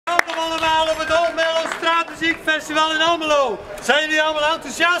op het Mellow straatmuziekfestival in Almelo. Zijn jullie allemaal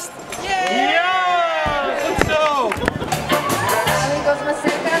enthousiast? Yeah. Ja! Goed zo!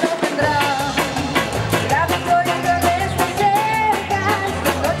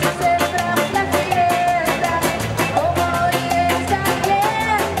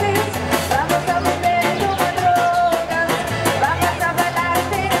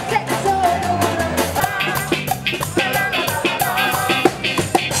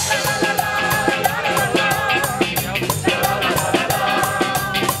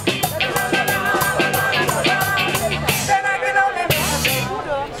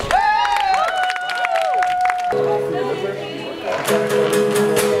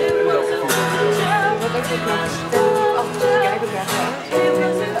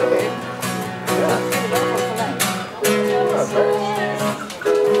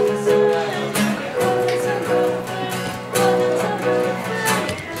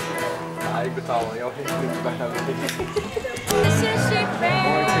 Ik betaal wel jouw geen bijna weer.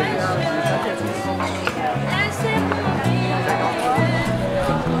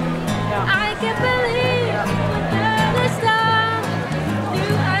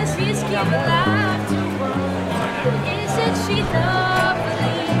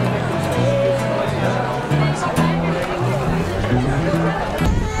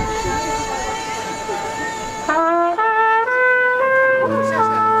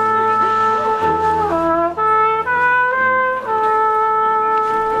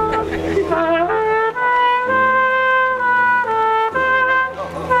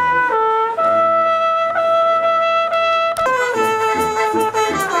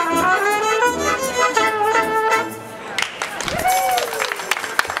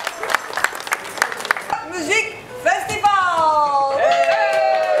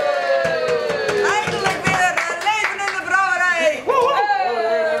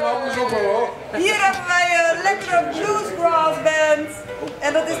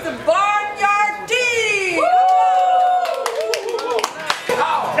 En dat is de Barnyard Team!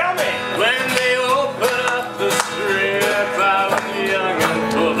 When they open up the strip, I was young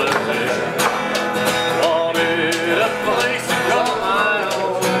and full of it. Wanted a place to call my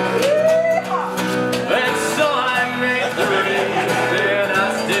own. And so I made the race, and I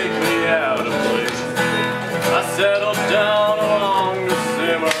stick me out of place. I settled down along the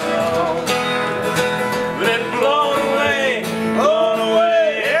Cimarron. But it blown away, blown away,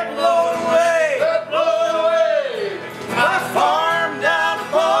 it blown away, it blown away. My farm down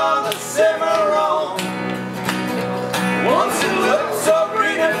upon the Cimarron. Once it looked so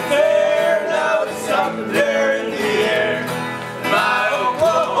green and fair, now it's up there in the air. My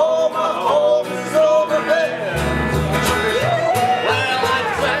Oklahoma home is over there. Well, I'm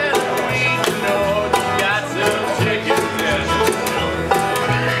glad we know you got some chickens in the north.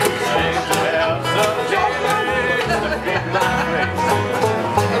 Seems to have some chickens to feed my race.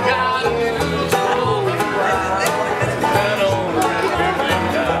 I got a new rolling ride and old ribbon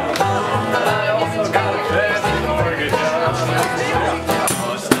down. I also got a fancy mortgage on.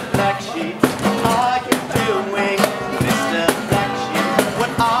 Mr. Black Sheep, what are you doing? Mr. Black Sheep,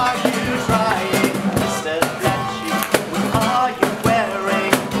 what are you trying? Mr. Black Sheep, what are you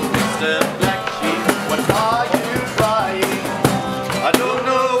wearing? Mr. Black Sheep, what are you trying? I don't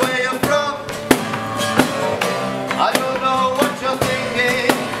know where you're from. I don't know what you're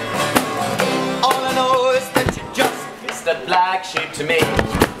thinking. All I know is that you're just Mr. Black Sheep to me.